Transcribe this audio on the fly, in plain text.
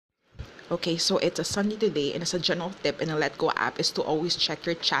Okay, so it's a sunny today, and as a general tip in a Let Go app is to always check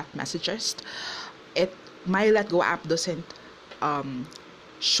your chat messages. It My Let Go app doesn't um,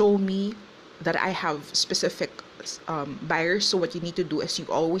 show me that I have specific buyers. So what you need to do is you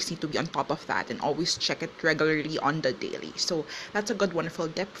always need to be on top of that and always check it regularly on the daily. So that's a good, wonderful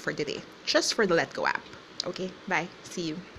tip for today, just for the Let Go app. Okay, bye. See you.